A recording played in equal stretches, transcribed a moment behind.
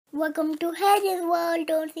Welcome to Haider's World.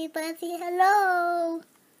 Don't say fancy hello.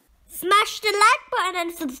 Smash the like button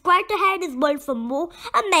and subscribe to Haider's World for more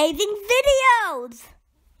amazing videos.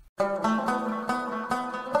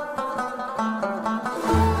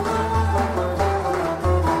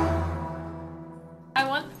 I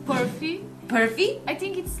want BARFI. BARFI? I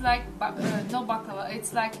think it's like no baklava.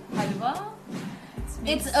 It's like halwa.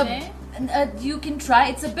 It's you can try.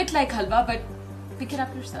 It's a bit like halwa, but pick it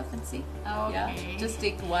up yourself and see. Okay. Yeah, just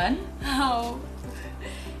take one. Oh.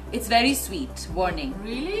 It's very sweet. Warning.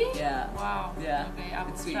 Really? Yeah. Wow. Yeah. Okay, I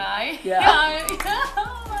will It's sweet. try. Yeah.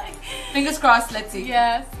 Yeah. Fingers crossed. Let's see.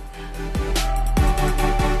 Yes.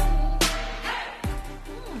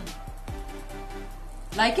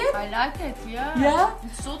 Like it? I like it. Yeah. Yeah?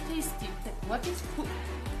 It's so tasty. What is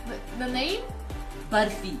the name?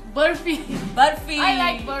 BARFI. BARFI. BARFI. I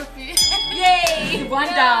like BARFI. Yay!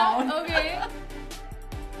 One down. Okay.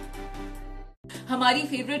 हमारी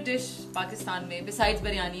favourite dish Pakistan में besides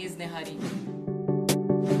biryani is निहारी.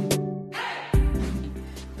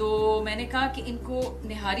 तो मैंने कहा कि इनको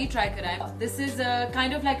निहारी try कराएं. This is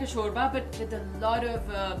kind of like a shorba but with a lot of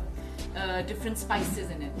different spices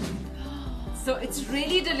in it. So it's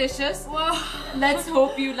really delicious. Wow. Let's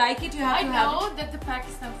hope you like it. You have I to have know that the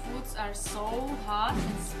Pakistan foods are so hot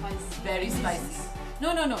and spicy. very spicy.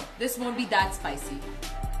 No. This won't be that spicy.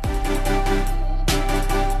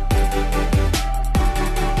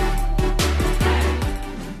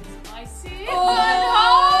 Spicy. Oh,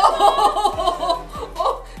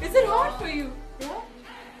 is it hot for you?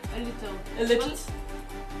 Yeah. A little. A little.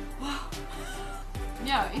 Wow.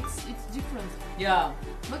 Yeah, it's different, Yeah.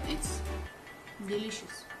 but it's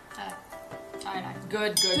delicious. I like it.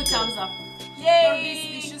 Good. Two thumbs up. Yay! For these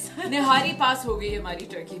dishes. निहारी पास हो गई हमारी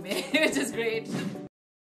Turkey में, which is great.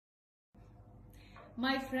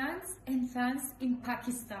 My friends and fans in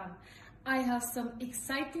Pakistan, I have some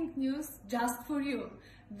exciting news just for you.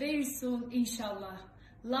 Very soon, inshallah.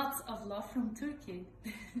 Lots of love from Turkey.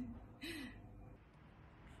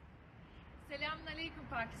 Selamünaleyküm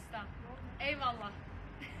Pakistan. Eyvallah.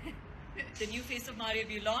 The new face of Maria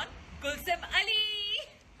Bulan, Gülsim Ali.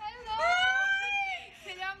 Hello.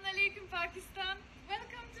 Selamünaleyküm Pakistan.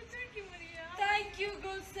 Welcome to Turkey, Maria. Thank you,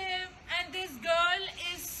 Gulsim. And this girl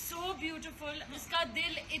is so beautiful. उसका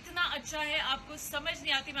दिल इतना अच्छा है, आपको समझ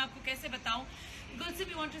नहीं आती मैं आपको कैसे बताऊं. Gulsim,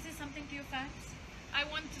 you want to say something to your fans? I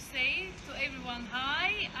want to say to everyone, hi.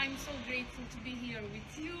 I'm so grateful to be here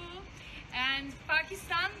with you. And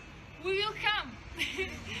Pakistan, we will come.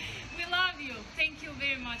 We love you. Thank you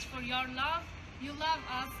very much for your love. You love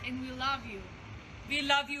us and we love you. We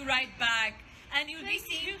love you right back. And you'll Thank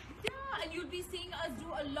be seeing, and you'll be seeing us do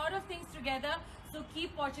a lot of things together. So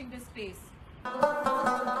keep watching this space.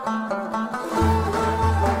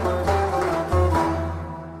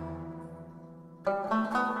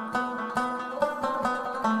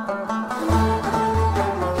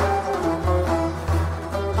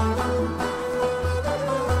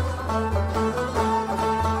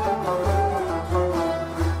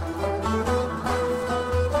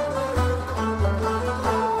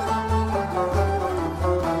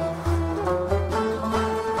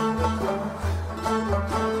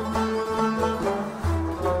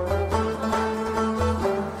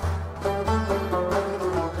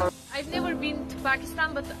 I've never been to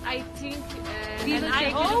Pakistan, but I think We and will I take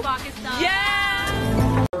you to hope Pakistan. Yeah.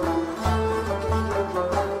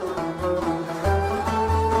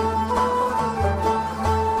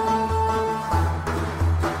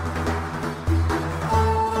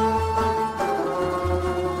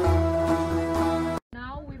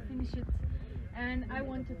 Now we finish it, and I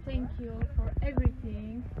want to thank you for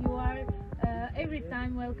everything. You are every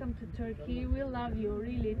time welcome to Turkey. We love you,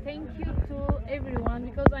 really. Thank you to everyone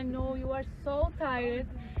because I know you are so tired,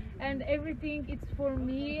 and everything it's for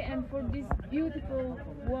me and for this beautiful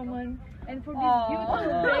woman and for this beautiful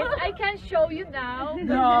place. I can show you now.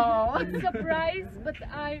 No. It's surprise, but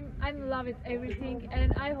I'm love it everything,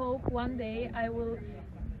 and I hope one day I will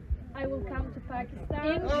come to Pakistan.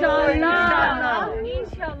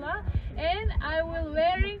 Inshallah. And I will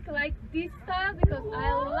wearing like this style because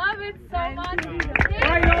I love it so much.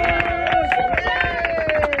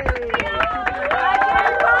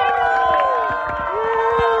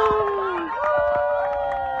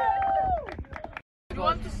 You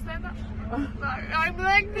want to stand up? I'm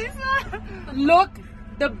like this. Look,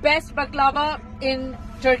 the best baklava in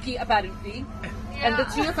Turkey apparently, and the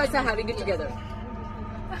three of us are having it together.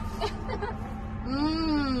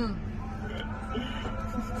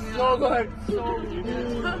 So good. So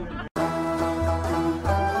good.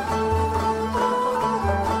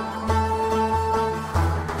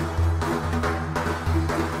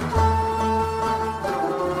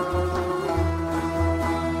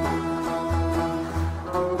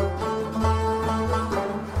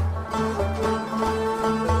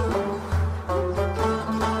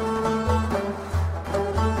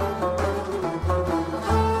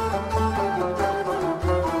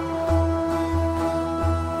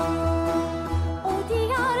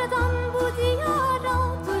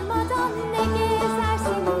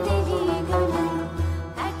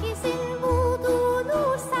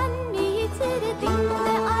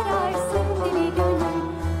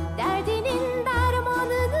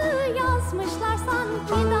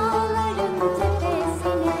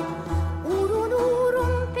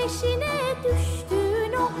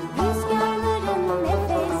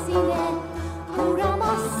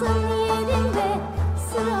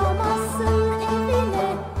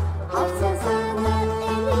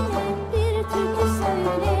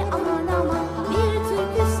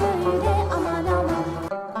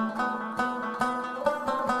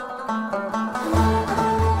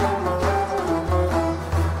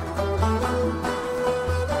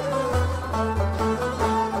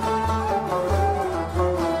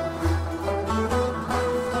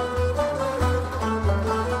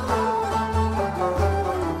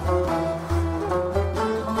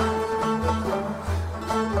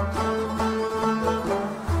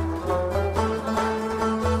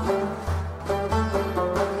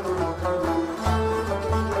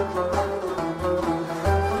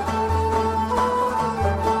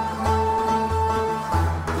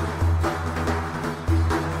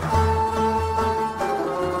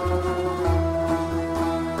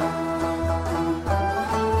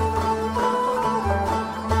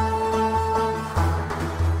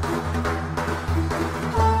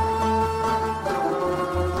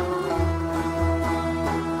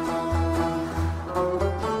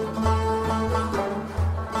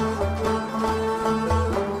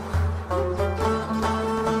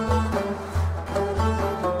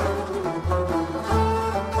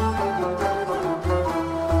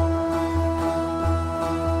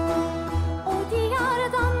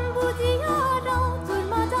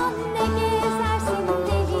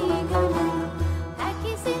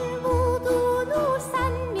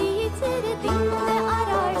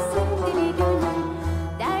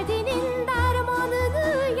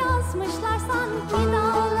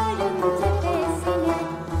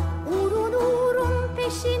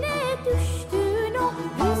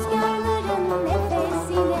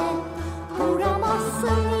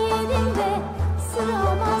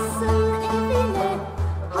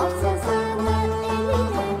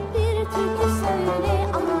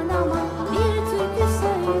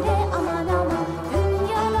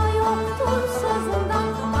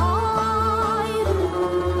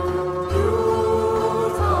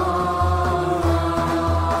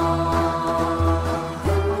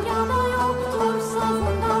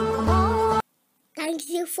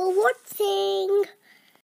 for watching.